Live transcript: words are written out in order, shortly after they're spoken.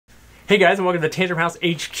Hey guys, and welcome to Tantrum House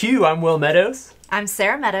HQ. I'm Will Meadows. I'm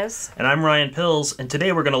Sara Meadows. And I'm Ryan Pills, and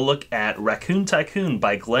today we're going to look at Raccoon Tycoon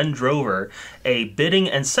by Glenn Drover, a bidding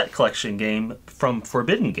and set collection game from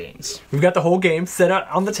Forbidden Games. We've got the whole game set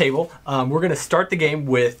up on the table. We're going to start the game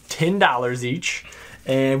with $10 each.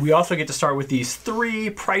 And we also get to start with these 3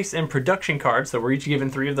 price and production cards, so we're each given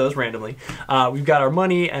 3 of those randomly. We've got our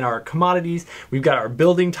money and our commodities. We've got our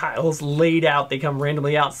building tiles laid out. They come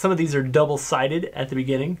randomly out. Some of these are double-sided at the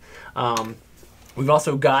beginning. We've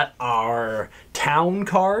also got our town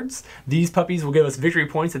cards. These puppies will give us victory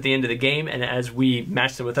points at the end of the game, and as we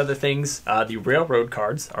match them with other things, the railroad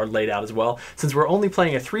cards are laid out as well. Since we're only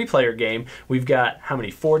playing a 3-player game, we've got, how many,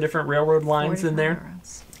 4 different railroad lines in there?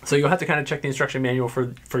 Railroads. So you'll have to kind of check the instruction manual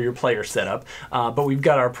for your player setup. But we've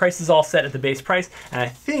got our prices all set at the base price, and I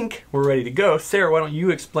think we're ready to go. Sara, why don't you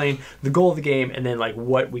explain the goal of the game and then like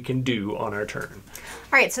what we can do on our turn.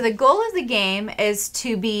 All right, so the goal of the game is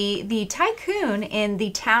to be the tycoon in the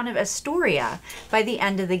town of Astoria by the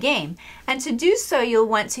end of the game. And to do so, you'll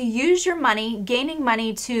want to use your money, gaining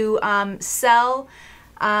money to sell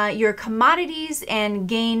your commodities and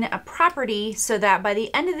gain a property so that by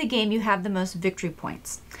the end of the game you have the most victory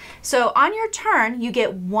points. So on your turn you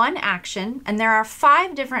get 1 action, and there are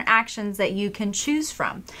 5 different actions that you can choose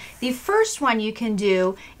from. The first one you can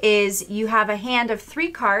do is you have a hand of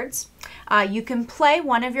 3 cards. You can play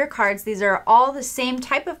one of your cards. These are all the same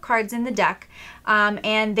type of cards in the deck,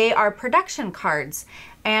 and they are production cards.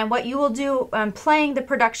 And what you will do playing the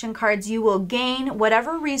production cards, you will gain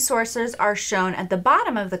whatever resources are shown at the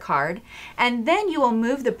bottom of the card, and then you will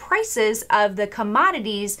move the prices of the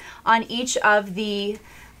commodities on each of the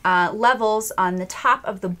levels on the top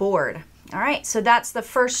of the board. All right, so that's the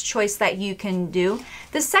first choice that you can do.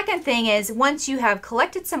 The second thing is, once you have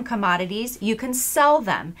collected some commodities, you can sell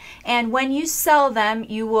them. And when you sell them,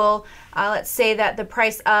 you will, let's say that the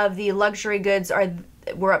price of the luxury goods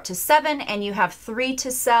we're up to 7 and you have 3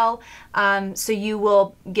 to sell. So you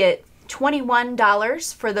will get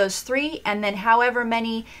 $21 for those 3, and then however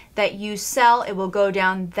many that you sell, it will go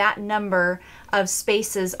down that number of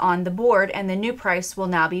spaces on the board, and the new price will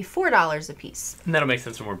now be $4 a piece. And that'll make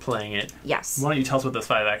sense when we're playing it. Yes. Why don't you tell us what those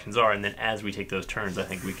 5 actions are, and then as we take those turns, I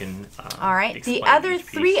think we can All right. The other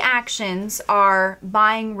 3 actions are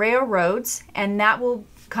buying railroads, and that will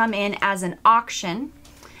come in as an auction.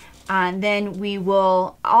 Then we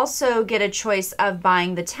will also get a choice of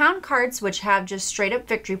buying the town cards, which have just straight up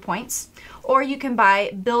victory points, or you can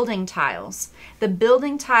buy building tiles. The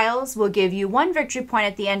building tiles will give you 1 victory point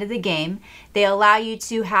at the end of the game. They allow you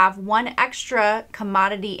to have 1 extra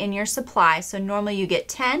commodity in your supply. So normally you get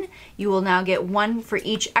 10, you will now get 1 for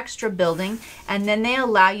each extra building, and then they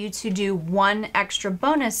allow you to do 1 extra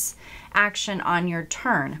bonus action on your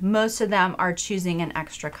turn. Most of them are choosing an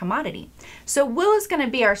extra commodity. So Will is going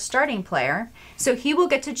to be our starting player, so he will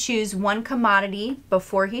get to choose 1 commodity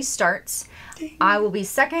before he starts. I will be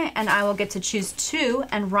second, and I will get to choose 2,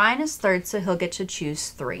 and Ryan is third, so he'll get to choose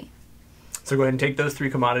 3. So go ahead and take those 3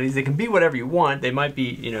 commodities. They can be whatever you want. They might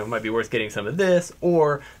be, might be worth getting some of this,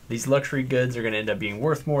 or these luxury goods are going to end up being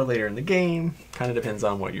worth more later in the game. Kind of depends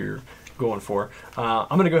on what you're going for. I'm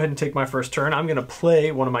going to go ahead and take my first turn. I'm going to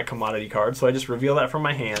play one of my commodity cards, so I just reveal that from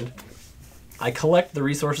my hand. I collect the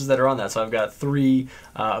resources that are on that, so I've got 3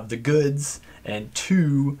 of the goods and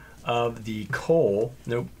 2 of the coal.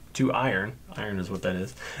 Nope, 2 iron. Iron is what that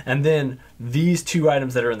is. And then these 2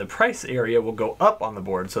 items that are in the price area will go up on the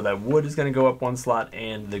board, so that wood is going to go up 1 slot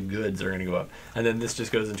and the goods are going to go up. And then this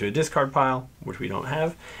just goes into a discard pile, which we don't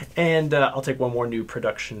have. And I'll take 1 more new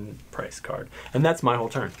production price card. And that's my whole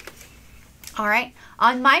turn. All right,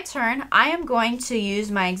 on my turn, I am going to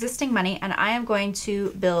use my existing money, and I am going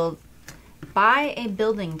to buy a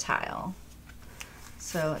building tile.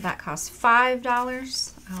 So that costs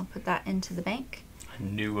 $5. I'll put that into the bank. A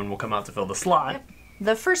new one will come out to fill the slot. Yep.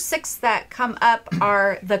 The first 6 that come up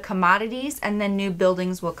are the commodities, and then new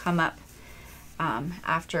buildings will come up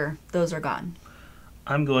after those are gone.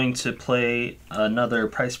 I'm going to play another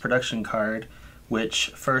price production card, which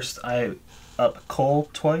first I up coal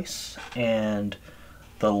twice and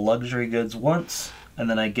the luxury goods once, and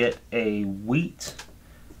then I get a wheat,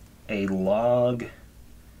 a log,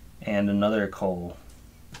 and another coal.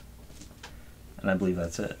 And I believe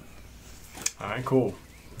that's it. All right, cool.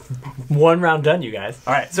 1 round done, you guys.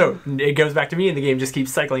 All right, so it goes back to me, and the game just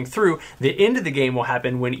keeps cycling through. The end of the game will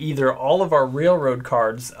happen when either all of our railroad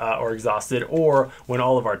cards are exhausted, or when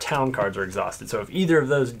all of our town cards are exhausted. So if either of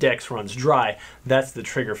those decks runs dry, that's the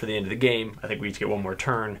trigger for the end of the game. I think we each get 1 more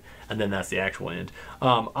turn, and then that's the actual end.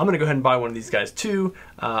 I'm going to go ahead and buy one of these guys too.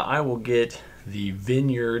 I will get the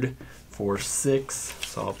vineyard for 6,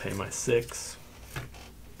 so I'll pay my 6.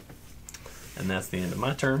 And that's the end of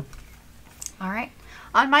my turn. All right.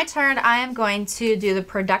 On my turn, I am going to do the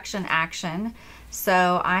production action.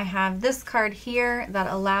 So I have this card here that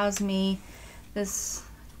allows me, this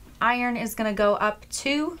iron is going to go up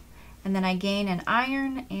 2, and then I gain an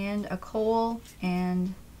iron and a coal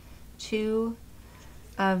and 2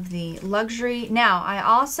 of the luxury. Now, I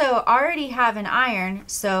also already have an iron,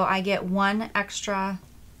 so I get 1 extra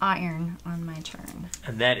iron on my turn.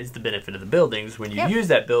 And that is the benefit of the buildings. When you use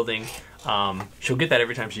that building, she'll get that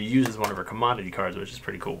every time she uses one of her commodity cards, which is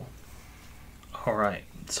pretty cool. All right.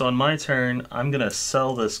 So on my turn, I'm going to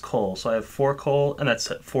sell this coal. So I have 4 coal, and that's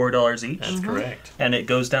at $4 each. That's correct. And it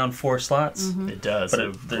goes down 4 slots. It does.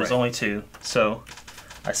 But there's only 2. So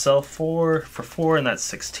I sell 4 for 4, and that's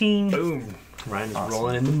 16. Boom. Ryan is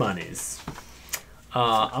rolling in the monies.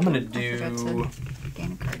 I'm going to do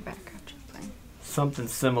Gain a card back. something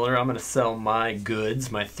similar. I'm going to sell my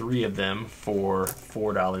goods, my 3 of them, for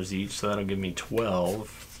 $4 each. So that'll give me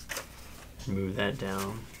 12. Move that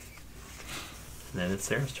down. And then it's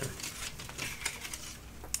Sarah's turn.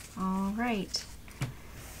 All right.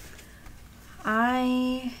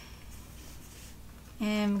 I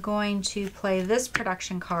am going to play this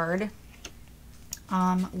production card.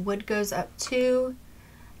 Wood goes up 2,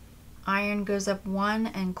 iron goes up 1,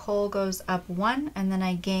 and coal goes up 1, and then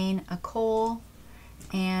I gain a coal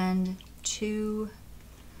and 2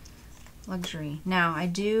 luxury. Now I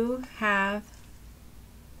do have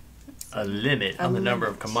A limit on the number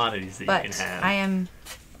of commodities that you can have.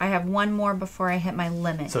 I have 1 more before I hit my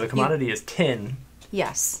limit. So the commodity is 10.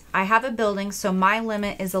 Yes, I have a building, so my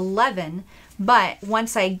limit is 11, but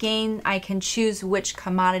once I gain, I can choose which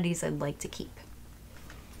commodities I'd like to keep.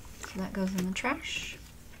 So that goes in the trash.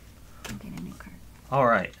 I'll get a new card. All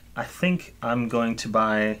right. I think I'm going to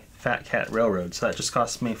buy Fat Cat Railroad, so that just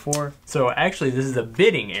costs me 4. So actually, this is a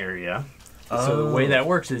bidding area. So the way that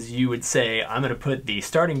works is you would say, I'm going to put the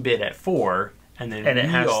starting bid at 4, and then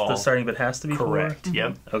the starting bid has to be 4? Correct,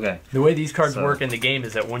 yep. Okay. The way these cards work in the game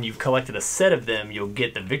is that when you've collected a set of them, you'll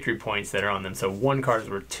get the victory points that are on them. So 1 card is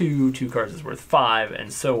worth 2, 2 cards is worth 5,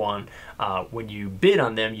 and so on. When you bid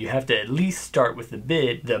on them, you have to at least start with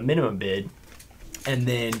the minimum bid, and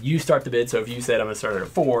then you start the bid. So if you said, I'm going to start at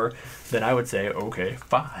 4, then I would say, okay,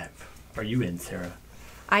 5. Are you in, Sarah?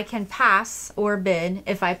 I can pass or bid.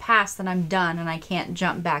 If I pass, then I'm done and I can't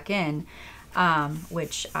jump back in,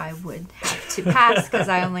 which I would have to pass because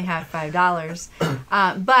I only have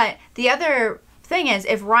 $5. But the other thing is,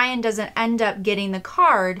 if Ryan doesn't end up getting the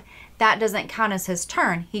card, that doesn't count as his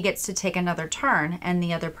turn. He gets to take another turn, and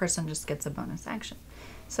the other person just gets a bonus action.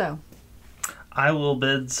 So I will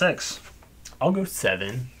bid 6. I'll go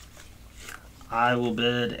 7. I will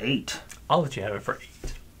bid 8. I'll let you have it for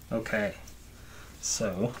 8. Okay.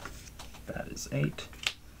 So that is 8.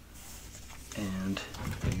 And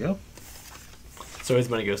there you go. So his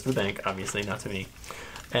money goes to the bank, obviously, not to me.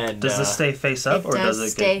 And does this stay face up, or does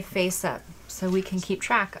it stay face up? So we can keep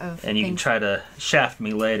track of. And you can try to shaft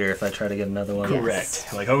me later if I try to get another one. Correct.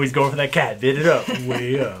 Yes. Like always going for that cat. Bid it up,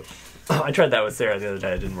 way up. I tried that with Sarah the other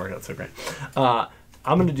day. It didn't work out so great.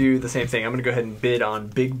 I'm going to do the same thing. I'm going to go ahead and bid on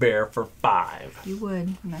Big Bear for 5. You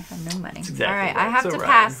would, and I have no money. Exactly all right, right. I have to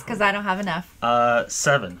pass because I don't have enough.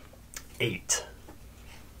 7. 8.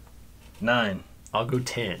 9. I'll go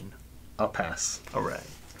 10. I'll pass. All right.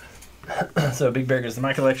 So Big Bear goes to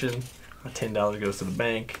my collection. My $10 goes to the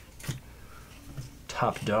bank.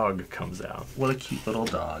 Top Dog comes out. What a cute little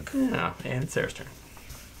dog. Yeah, and it's Sarah's turn.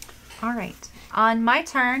 All right. On my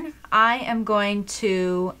turn, I am going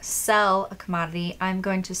to sell a commodity. I'm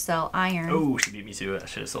going to sell iron. Oh, she beat me to it. I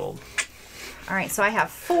should have sold. All right, so I have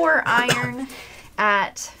 4 iron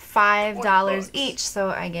at $5 each,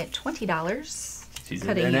 so I get $20. She's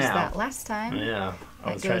Could in have there used now. that last time. Yeah, I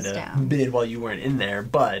That was trying goes to down. bid while you weren't in there,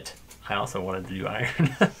 but I also wanted to do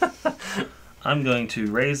iron. I'm going to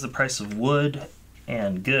raise the price of wood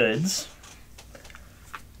and goods,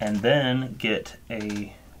 and then get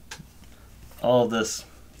all of this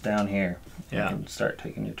down here. Yeah. You can start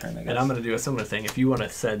taking your turn, I guess. And I'm going to do a similar thing. If you want to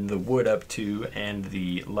send the wood up 2 and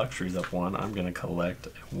the luxuries up 1, I'm going to collect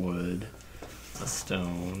a wood, a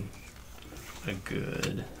stone, a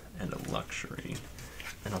good, and a luxury.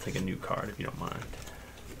 And I'll take a new card if you don't mind.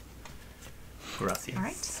 Gracias. All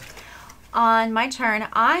right. On my turn,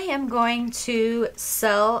 I am going to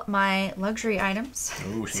sell my luxury items.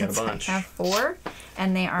 Ooh, she got a Since bunch. I have 4,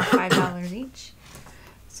 and they are $5 each.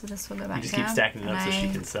 So this will go back You just down. keep stacking it up and so she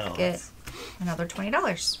I can sell. Get another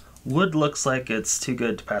 $20. Wood looks like it's too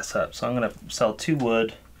good to pass up, so I'm going to sell 2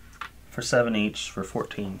 wood for 7 each for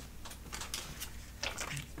 14.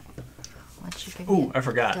 Let should give Ooh, you I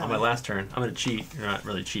forgot. On my done. last turn, I'm going to cheat. Or not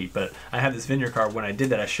really cheat, but I have this vineyard card. When I did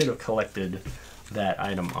that, I should have collected that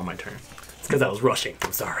item on my turn. It's because I was rushing.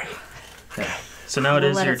 I'm sorry. Yeah. So now it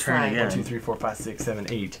We'll is let your it turn slide. again. 1, 2, 3, 4, 5, 6, 7,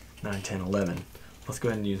 8, 9, 10, 11. Let's go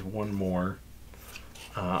ahead and use one more.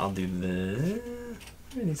 I'll do this.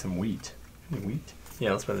 I need some wheat. Any wheat?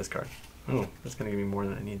 Yeah, let's play this card. Oh, that's going to give me more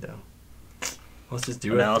than I need, though. Let's just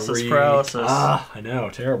do Analysis it. paralysis. Ah, I know.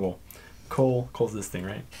 Terrible. Coal. Coal's this thing,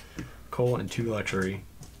 right? Coal and 2 luxury.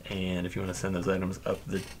 And if you want to send those items up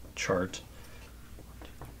the chart.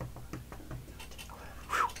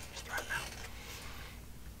 Whew, just right now.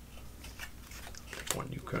 Take 1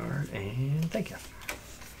 new card, and thank you.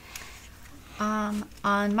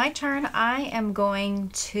 On my turn, I am going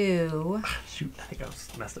to. Shoot, I think I was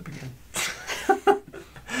messed up again.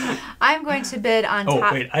 I'm going to bid on Oh,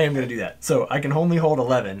 top. wait, I am going to do that. So I can only hold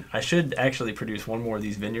 11. I should actually produce 1 more of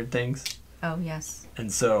these vineyard things. Oh, yes.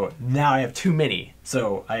 And so now I have too many.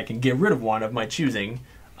 So I can get rid of 1 of my choosing.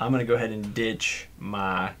 I'm going to go ahead and ditch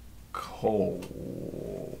my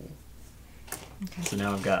coal. Okay. So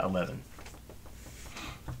now I've got 11.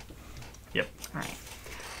 Yep. All right.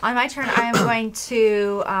 On my turn, I am going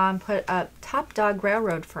to put up Top Dog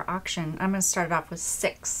Railroad for auction. I'm going to start it off with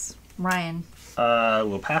 6. Ryan.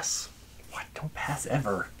 We'll pass. What? Don't pass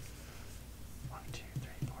ever. 1, 2,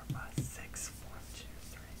 3, 4, 5, 6. 1, 2,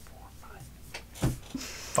 3, 4, 5.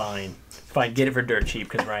 Fine. Fine. Get it for dirt cheap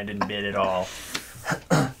because Ryan didn't bid at all.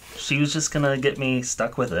 She was just gonna get me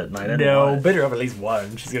stuck with it, and I didn't No, want it. bid her up at least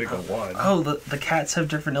 1. She's going to go 1. Oh, the cats have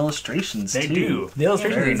different illustrations, They too. do. The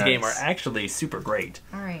illustrations Very in this game are nice. actually super great.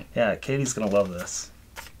 All right. Yeah, Katie's gonna love this.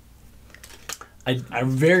 I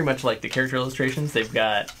very much like the character illustrations. They've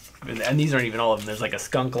got, and these aren't even all of them. There's like a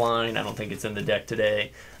skunk line. I don't think it's in the deck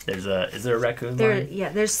today. Is there a raccoon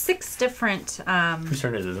line? There's 6 different. Whose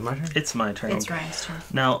turn is it? Is it my turn? It's my turn. It's Ryan's turn.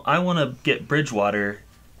 Now, I want to get Bridgewater.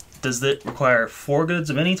 Does it require 4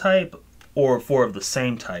 goods of any type, or 4 of the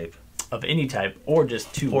same type? Of any type, or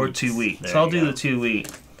just 2 Or wheats. 2 wheat. There So I'll you do go. the 2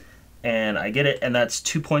 wheat. And I get it, and that's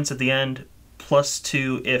 2 points at the end, plus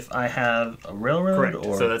 2 if I have a railroad? Correct.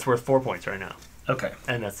 Or... So that's worth 4 points right now. Okay.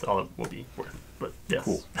 And that's all it will be worth. But yes.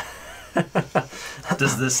 Cool.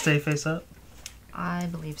 Does this stay face up? I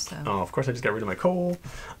believe so. Oh, of course I just got rid of my coal.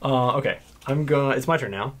 Okay. It's my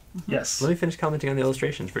turn now. Yes. Let me finish commenting on the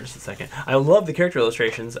illustrations for just a second. I love the character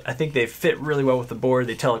illustrations. I think they fit really well with the board.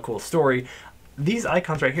 They tell a cool story. These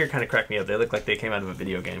icons right here kind of crack me up. They look like they came out of a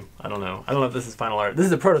video game. I don't know. I don't know if this is final art. This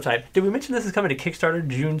is a prototype. Did we mention this is coming to Kickstarter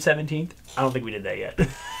June 17th? I don't think we did that yet.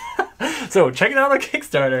 So check it out on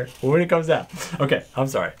Kickstarter when it comes out. Okay, I'm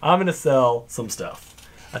sorry. I'm going to sell some stuff.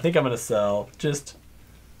 I think I'm going to sell just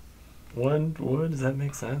 1 wood. Does that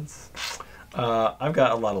make sense? I've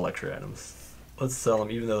got a lot of luxury items. Let's sell them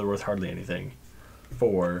even though they're worth hardly anything.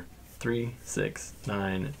 4, 3, 6,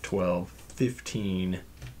 9, 12, 15,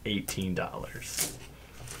 $18.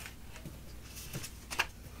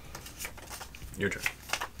 Your turn.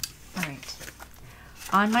 All right.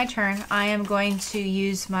 On my turn, I am going to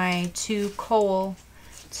use my 2 coal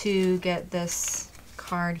to get this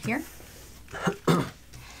card here.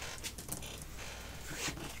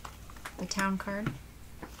 The town card.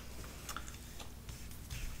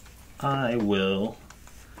 I will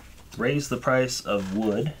raise the price of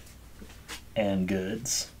wood and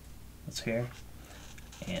goods. That's here.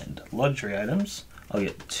 And luxury items. I'll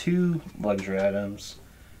get 2 luxury items.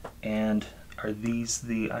 And are these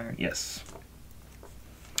the iron? Yes.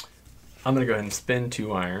 I'm going to go ahead and spin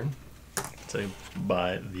 2 iron to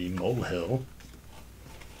buy the molehill.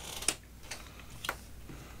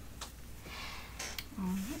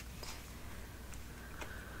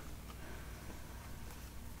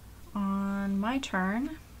 On my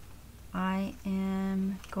turn, I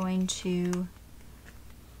am going to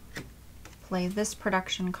play this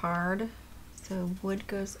production card. So wood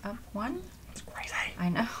goes up 1. It's crazy. I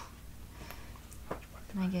know.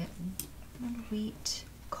 And I get 1 wheat,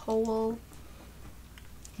 coal,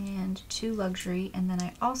 and 2 luxury, and then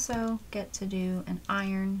I also get to do an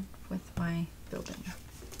iron with my building.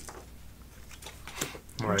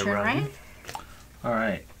 All right, Turn, Ryan.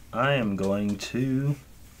 Alright. I am going to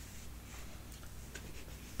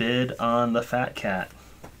bid on the fat cat.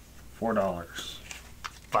 $4.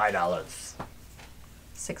 $5.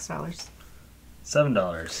 $6.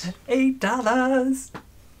 $7. $8.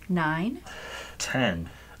 9. 10.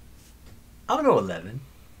 I'll go 11.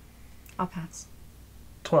 I'll pass.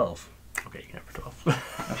 12. Okay, you can have for 12.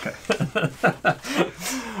 Okay.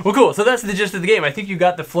 Well, cool. So that's the gist of the game. I think you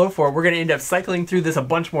got the flow for it. We're going to end up cycling through this a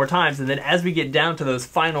bunch more times, and then as we get down to those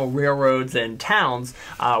final railroads and towns,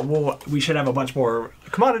 we should have a bunch more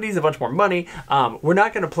commodities, a bunch more money. We're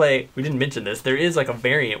not going to play, we didn't mention this, there is like a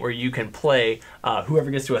variant where you can play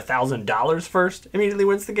whoever gets to $1,000 first immediately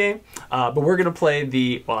wins the game. But we're going to play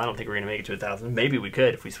well, I don't think we're going to make it to 1,000. Maybe we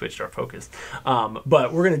could if we switched our focus.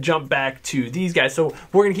 But we're going to jump back to these guys. So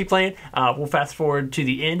we're going to keep playing. We'll fast forward to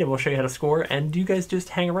the end and we'll show you how to score. And you guys just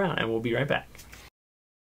hang around and we'll be right back.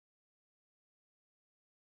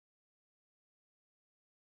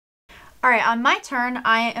 All right, on my turn,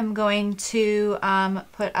 I am going to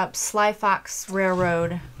put up Sly Fox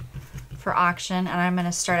Railroad for auction, and I'm going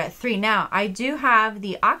to start at 3. Now, I do have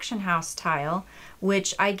the auction house tile,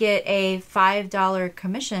 which I get a $5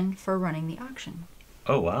 commission for running the auction.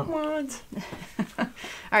 Oh, wow. What? All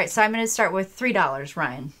right, so I'm going to start with $3,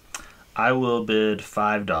 Ryan. I will bid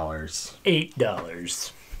 $5.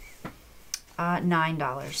 $8.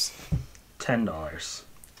 $9. $10.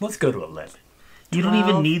 Let's go to 11. You don't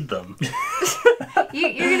even need them.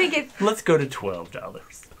 You're going to get... Let's go to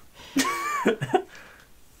 $12.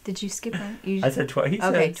 Did you skip one? I said 12. He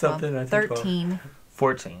said okay, 12. something. I said 13. 12.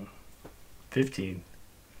 14. 15.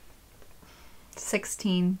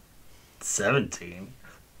 16. 17.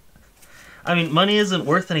 I mean, money isn't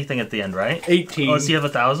worth anything at the end, right? 18. Unless you have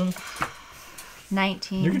 1,000.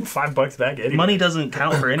 19. You're getting $5 back anyway. Money doesn't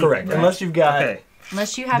count for anything. Correct. Right? Unless you've got... Okay.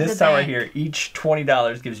 Unless you have this the tile right bank. here, each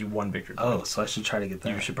 $20 gives you 1 victory point. Oh, so I should try to get that.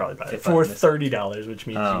 You should probably buy it. If I For miss it. $30, which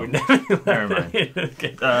means you would never... Never mind.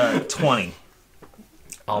 Okay. 20.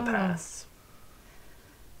 I'll pass.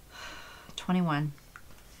 21.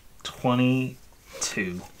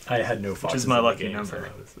 22. I had no foxes is my in the lucky game, number. so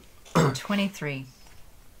that was- 23.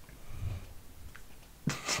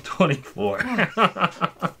 24.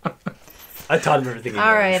 I taught him everything.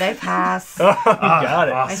 All right, I pass. Oh, you got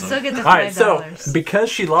it. I awesome. still get the $5. All right, so because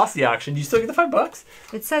she lost the auction, you still get the $5.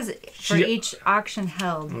 It says for She- each auction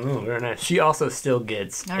held. Oh, very nice. She also still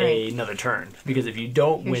gets All right. another turn because if you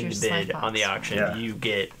don't Here's win your the Sly bid Fox. on the auction, Yeah. you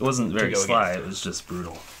get. It wasn't very to go sly. against It was just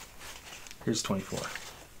brutal. Here's 24.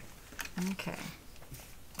 Okay.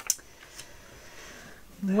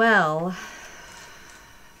 Well,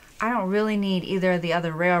 I don't really need either of the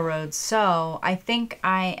other railroads, so I think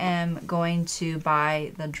I am going to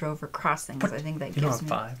buy the Drover Crossing because I think that You don't gives have me.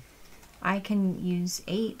 5. I can use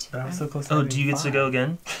 8. But I was so close. To Oh, having do you get to 5. go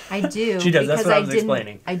again? I do. She does, that's because what I was didn't,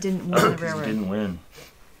 explaining. I didn't win the Because you railroad. didn't win.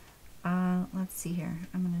 Let's see here.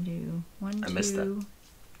 I'm gonna do 1, I missed that. 2,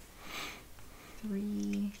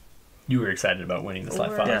 3, You were excited about winning the Sly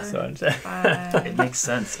 4, Fox, Yeah. so I'm just... 5, It makes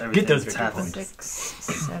sense. Get Everything those that's victory happened. points.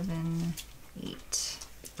 6, 7, 8.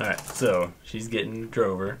 All right, so she's getting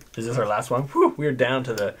Drover. Is this our last one? Whew, we're down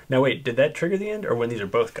to the... Now wait, did that trigger the end or when these are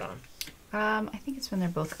both gone? I think it's when they're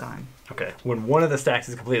both gone. Okay, when one of the stacks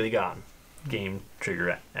is completely gone, game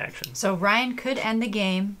trigger action. So Ryan could end the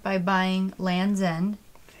game by buying Land's End,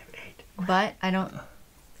 but I don't.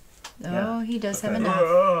 Yeah. Oh, he does have Okay.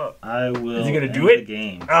 enough. I will. Is he gonna end do it? The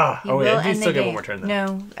game. Ah, He oh will yeah, you end still the get game. one more turn then.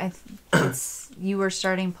 No, it's you were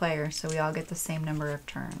starting player, so we all get the same number of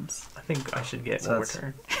turns. I think I should get So one more that's-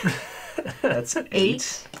 turn. That's 8.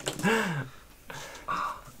 8.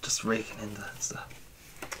 Just raking in that stuff.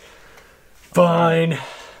 Fine.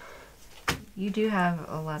 You do have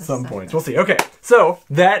a lot of Some stuff. points. We'll see. Okay, so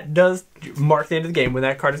that does mark the end of the game when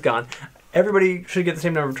that card is gone. Everybody should get the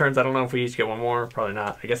same number of turns. I don't know if we each get one more. Probably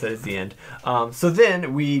not. I guess that is the end. So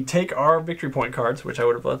then we take our victory point cards, which I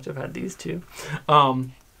would have loved to have had these two,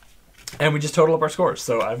 and we just total up our scores.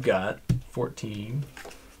 So I've got 14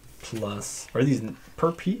 plus... Are these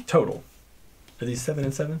per piece? Total. Are these 7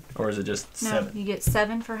 and 7? Or is it just No, 7? you get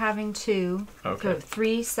 7 for having 2. Okay. So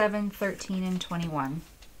 3, 7, 13, and 21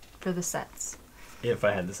 for the sets. If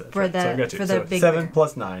I had the set. For right. the- so I've got two. for the So big 7 bear.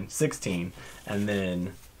 plus 9, 16. And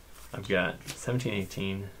then I've got 17,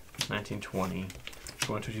 18, 19, 20,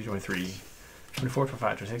 21, 22, 23, 24,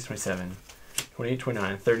 25, 26, 27, 28,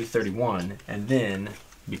 29, 30, 31. And then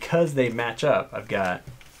because they match up, I've got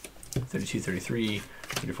 32, 33,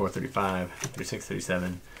 34, 35, 36,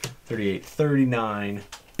 37, 38, 39,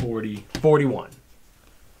 40, 41.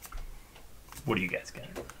 What do you guys got?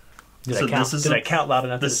 Did So I count? this is Did the- I count loud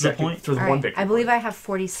enough? this to is the distract you? point? So it was All one right, victory. I believe I have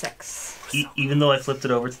 46. Even though I flipped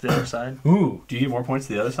it over to the other side. Ooh, do you get more points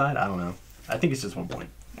to the other side? I don't know. I think it's just 1 point.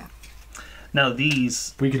 Now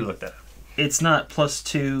these, We could look that up. it's not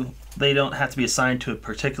 +2. They don't have to be assigned to a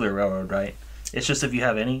particular railroad, right? It's just if you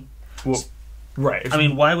have any. Well, right. I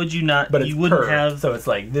mean, why would you not? but it's you wouldn't per, have. So it's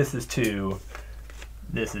like this is 2,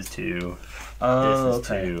 this is 2, Oh, this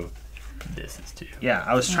is okay. 2, this is 2. Yeah,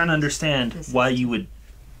 I was trying to understand This is why you would.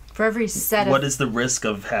 For every set What of... is the risk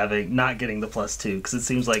of having not getting the +2? Because it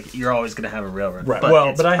seems like you're always going to have a railroad. Right. But Well,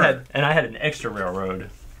 it's but I per. had an extra railroad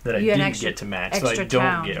that I You had didn't extra- get to match, so I extra don't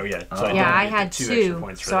town. get. Oh yeah, Oh. so I Yeah, don't I get had the 2 extra 2,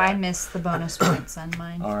 points for so I that. missed the bonus points on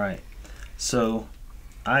mine. All right. So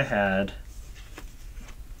I had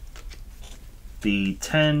the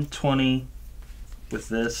 10, 20 with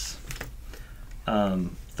this.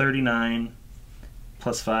 39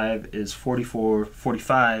 plus 5 is 44,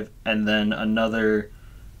 45, and then another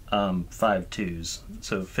 5 twos.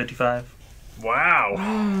 So 55.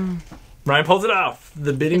 Wow. Ryan pulls it off.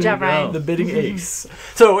 The bidding, Good job, Ryan. the bidding ace.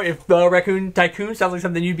 So if Raccoon Tycoon sounds like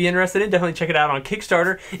something you'd be interested in, definitely check it out on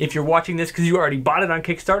Kickstarter. If you're watching this because you already bought it on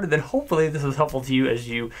Kickstarter, then hopefully this was helpful to you as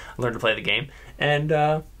you learn to play the game. And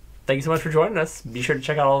thank you so much for joining us. Be sure to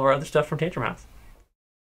check out all of our other stuff from Tantrum House.